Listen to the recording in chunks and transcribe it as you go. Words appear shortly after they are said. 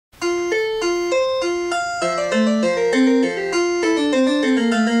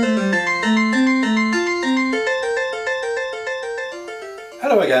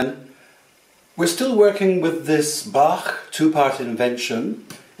We're still working with this Bach two-part invention.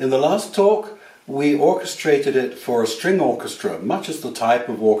 In the last talk we orchestrated it for a string orchestra, much as the type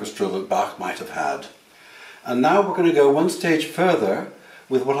of orchestra that Bach might have had. And now we're going to go one stage further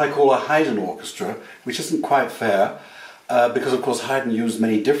with what I call a Haydn orchestra, which isn't quite fair because of course Haydn used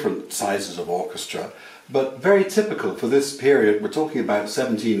many different sizes of orchestra, but very typical for this period, we're talking about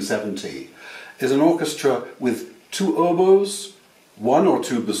 1770, is an orchestra with 2 oboes, 1 or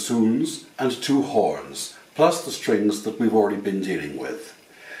 2 bassoons and 2 horns, plus the strings that we've already been dealing with.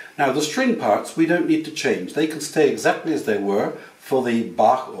 Now the string parts we don't need to change, they can stay exactly as they were for the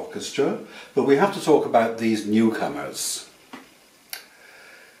Bach orchestra, but we have to talk about these newcomers.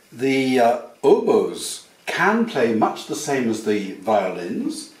 The oboes can play much the same as the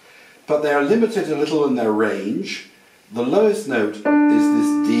violins, but they are limited a little in their range. The lowest note is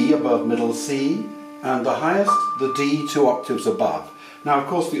this D above middle C, and the highest the D 2 octaves above. Now of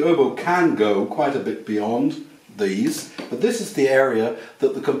course the oboe can go quite a bit beyond these, but this is the area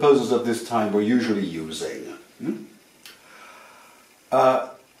that the composers of this time were usually using.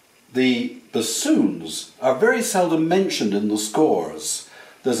 The bassoons are very seldom mentioned in the scores.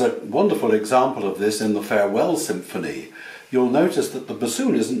 There's a wonderful example of this in the Farewell Symphony. You'll notice that the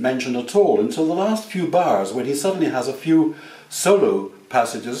bassoon isn't mentioned at all until the last few bars, when he suddenly has a few solo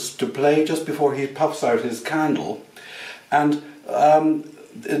passages to play just before he puffs out his candle. And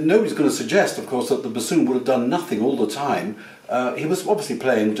nobody's going to suggest, of course, that the bassoon would have done nothing all the time. He was obviously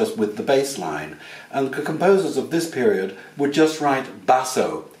playing just with the bass line. And the composers of this period would just write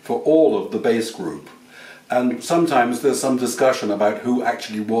basso for all of the bass group. And sometimes there's some discussion about who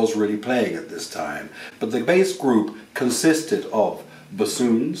actually was really playing at this time. But the bass group consisted of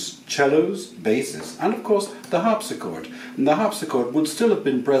bassoons, cellos, basses, and of course the harpsichord. And the harpsichord would still have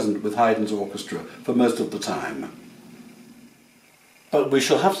been present with Haydn's orchestra for most of the time. But we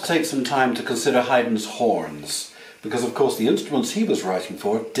shall have to take some time to consider Haydn's horns, because of course the instruments he was writing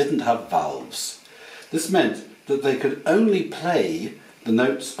for didn't have valves. This meant that they could only play the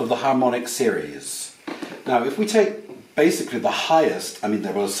notes of the harmonic series. Now if we take basically the highest, I mean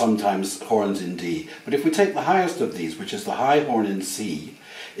there were sometimes horns in D, but if we take the highest of these, which is the high horn in C,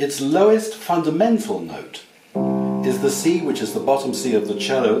 its lowest fundamental note is the C, which is the bottom C of the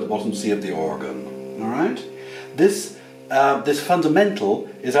cello, the bottom C of the organ. Alright? This fundamental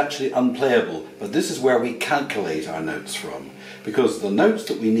is actually unplayable, but this is where we calculate our notes from, because the notes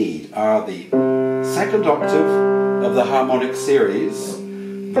that we need are the 2nd octave of the harmonic series,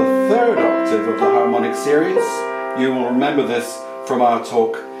 the 3rd octave of the harmonic series. You will remember this from our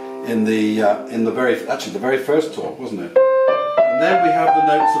talk in the very first talk, wasn't it? And then we have the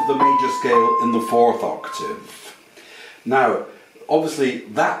notes of the major scale in the 4th octave. Now, obviously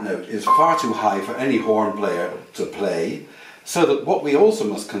that note is far too high for any horn player to play, so that what we also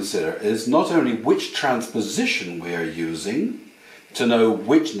must consider is not only which transposition we are using to know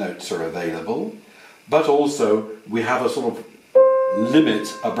which notes are available, but also we have a sort of limit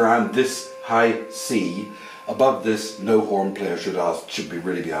around this high C. Above this no horn player should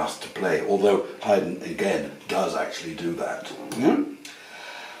really be asked to play, although Haydn again does actually do that. Yeah?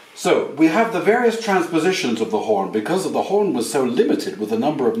 So we have the various transpositions of the horn. Because the horn was so limited with the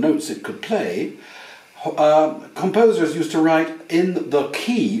number of notes it could play, composers used to write in the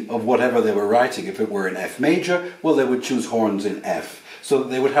key of whatever they were writing. If it were in F major, well, they would choose horns in F, so that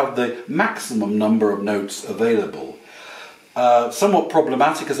they would have the maximum number of notes available. Somewhat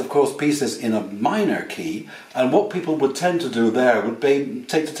problematic is of course pieces in a minor key, and what people would tend to do there would be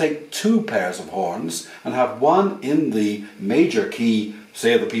take 2 pairs of horns and have one in the major key.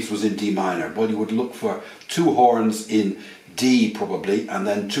 Say the piece was in D minor, well you would look for 2 horns in D probably, and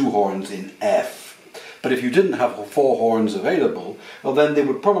then 2 horns in F. But if you didn't have 4 horns available, well then they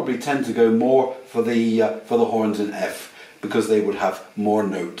would probably tend to go more for the horns in F, because they would have more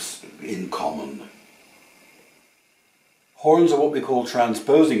notes in common. Horns are what we call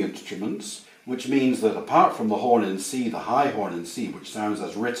transposing instruments, which means that apart from the horn in C, the high horn in C, which sounds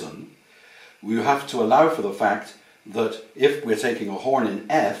as written, we have to allow for the fact that if we're taking a horn in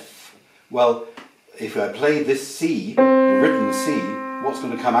F, well, if I play this C, the written C, what's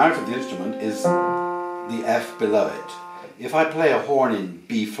going to come out of the instrument is the F below it. If I play a horn in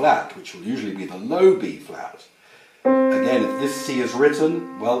B flat, which will usually be the low B flat, again, if this C is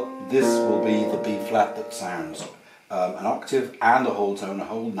written, well, this will be the B flat that sounds an octave and a whole tone, a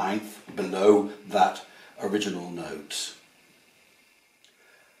whole ninth below that original note.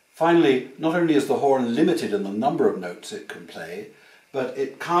 Finally, not only is the horn limited in the number of notes it can play, but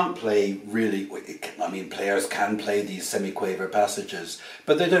it can't play really, players can play these semi-quaver passages,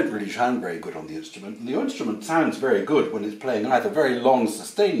 but they don't really sound very good on the instrument. The instrument sounds very good when it's playing either very long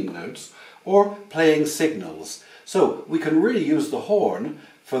sustaining notes or playing signals. So we can really use the horn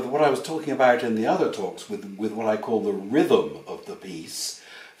for what I was talking about in the other talks with what I call the rhythm of the piece,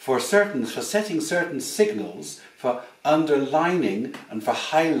 for setting certain signals, for underlining and for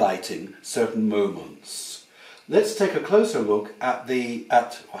highlighting certain moments. Let's take a closer look at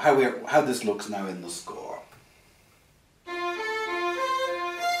how this looks now in the score.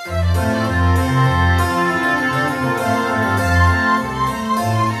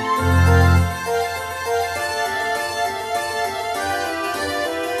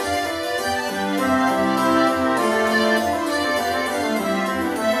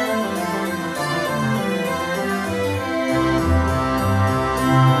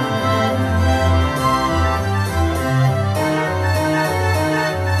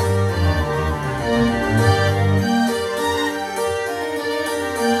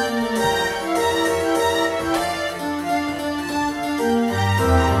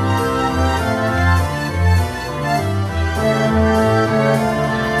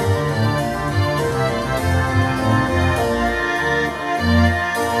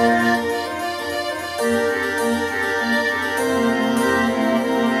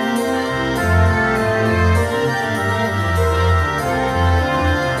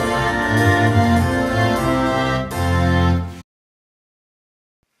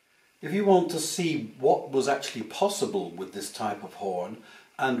 If you want to see what was actually possible with this type of horn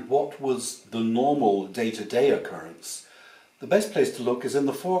and what was the normal day-to-day occurrence, the best place to look is in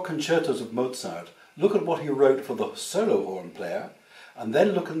the 4 concertos of Mozart. Look at what he wrote for the solo horn player, and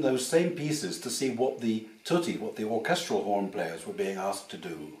then look in those same pieces to see what the tutti, what the orchestral horn players were being asked to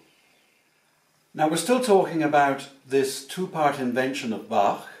do. Now we're still talking about this 2-part invention of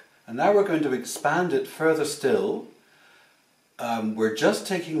Bach, and now we're going to expand it further still. We're just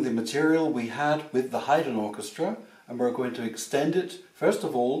taking the material we had with the Haydn Orchestra, and we're going to extend it, first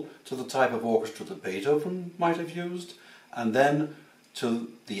of all, to the type of orchestra that Beethoven might have used, and then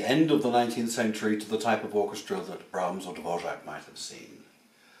to the end of the 19th century to the type of orchestra that Brahms or Dvorak might have seen.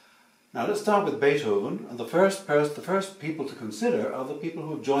 Now let's start with Beethoven, and the first people to consider are the people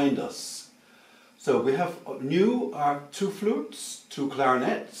who have joined us. So we have new are 2 flutes, 2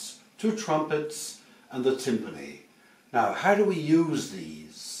 clarinets, 2 trumpets, and the timpani. Now, how do we use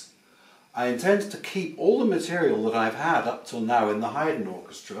these? I intend to keep all the material that I've had up till now in the Haydn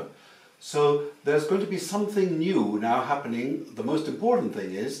Orchestra, so there's going to be something new now happening. The most important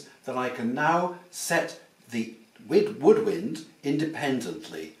thing is that I can now set the woodwind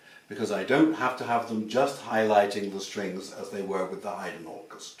independently, because I don't have to have them just highlighting the strings as they were with the Haydn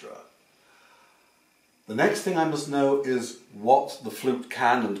Orchestra. The next thing I must know is what the flute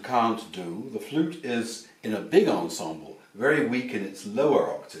can and can't do. The flute is, in a big ensemble, very weak in its lower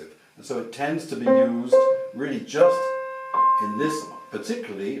octave, and so it tends to be used really just in this,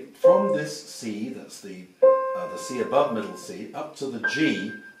 particularly from this C, that's the C above middle C, up to the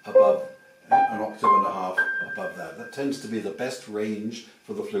G above, an octave and a half above that. That tends to be the best range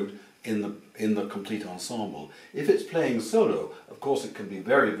for the flute in the complete ensemble. If it's playing solo, of course it can be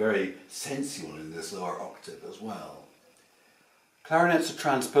very, very sensual in this lower octave as well. Clarinets are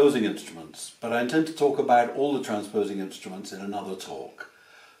transposing instruments, but I intend to talk about all the transposing instruments in another talk.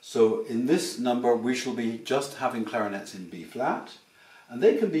 So in this number we shall be just having clarinets in B flat, and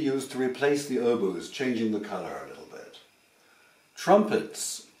they can be used to replace the oboes, changing the colour a little bit.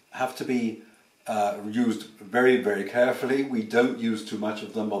 Trumpets have to be used very, very carefully. We don't use too much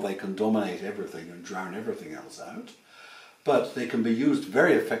of them or they can dominate everything and drown everything else out. But they can be used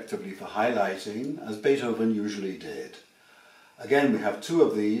very effectively for highlighting, as Beethoven usually did. Again, we have 2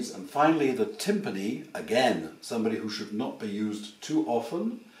 of these, and finally the timpani, again, somebody who should not be used too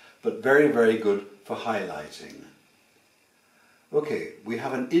often, but very, very good for highlighting. Okay, we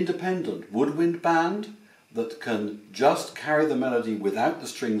have an independent woodwind band that can just carry the melody without the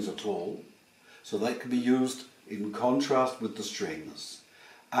strings at all, so that can be used in contrast with the strings.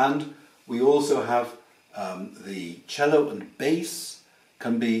 And we also have the cello and bass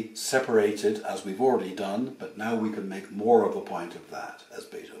can be separated, as we've already done, but now we can make more of a point of that, as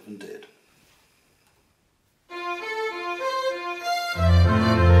Beethoven did.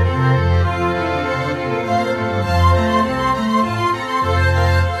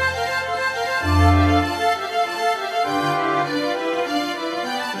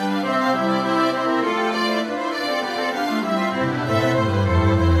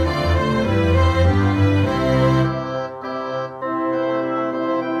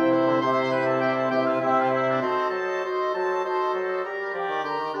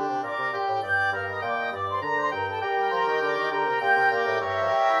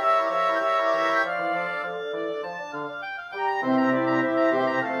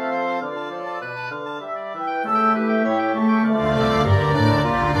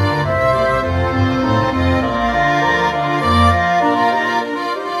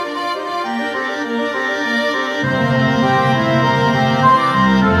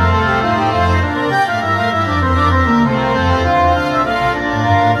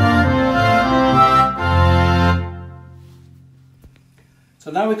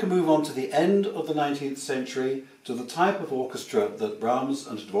 we can move on to the end of the 19th century, to the type of orchestra that Brahms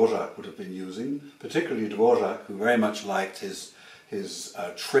and Dvorak would have been using, particularly Dvorak, who very much liked his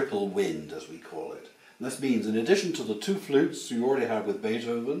triple wind, as we call it. And this means, in addition to the two flutes you already have with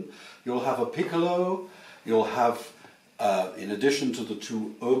Beethoven, you'll have a piccolo, you'll have, in addition to the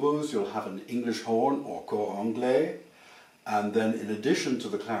two oboes, you'll have an English horn or cor anglais, and then in addition to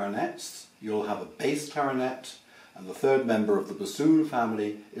the clarinets, you'll have a bass clarinet, and the third member of the bassoon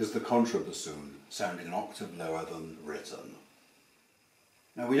family is the contrabassoon, sounding an octave lower than written.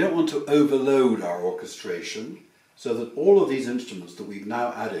 Now, we don't want to overload our orchestration, so that all of these instruments that we've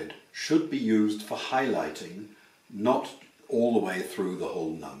now added should be used for highlighting, not all the way through the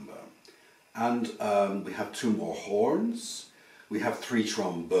whole number. And we have two more horns, we have three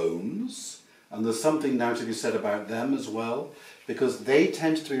trombones, and there's something now to be said about them as well, because they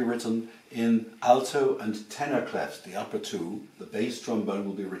tend to be written in alto and tenor clefs, the upper two. The bass trombone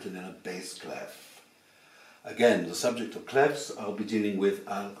will be written in a bass clef. Again, the subject of clefs I'll be dealing with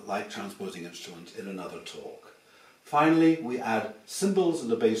like transposing instruments in another talk. Finally, we add cymbals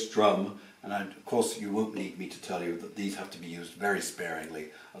and a bass drum, and of course you won't need me to tell you that these have to be used very sparingly,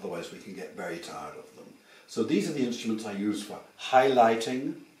 otherwise we can get very tired of them. So these are the instruments I use for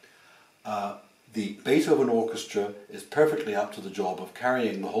highlighting. The Beethoven Orchestra is perfectly up to the job of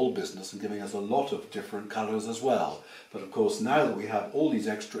carrying the whole business and giving us a lot of different colours as well. But of course, now that we have all these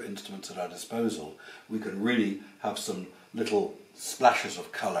extra instruments at our disposal, we can really have some little splashes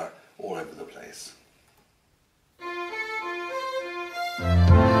of colour all over the place.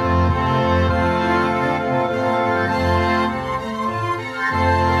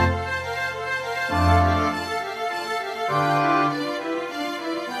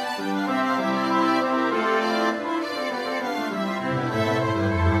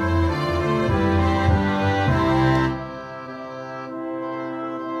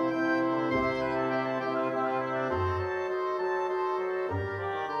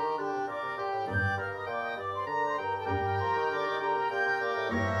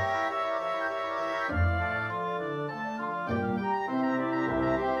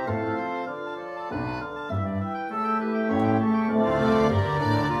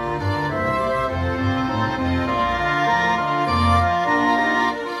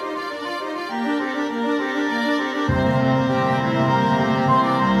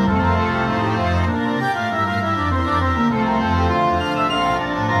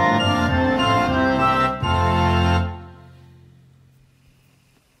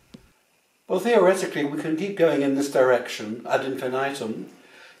 Well, theoretically, we can keep going in this direction ad infinitum,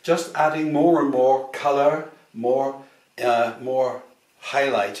 just adding more and more colour, more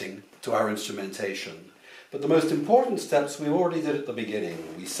highlighting to our instrumentation. But the most important steps we already did at the beginning.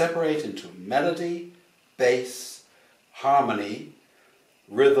 We separate into melody, bass, harmony,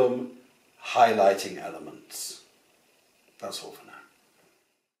 rhythm, highlighting elements. That's all for now.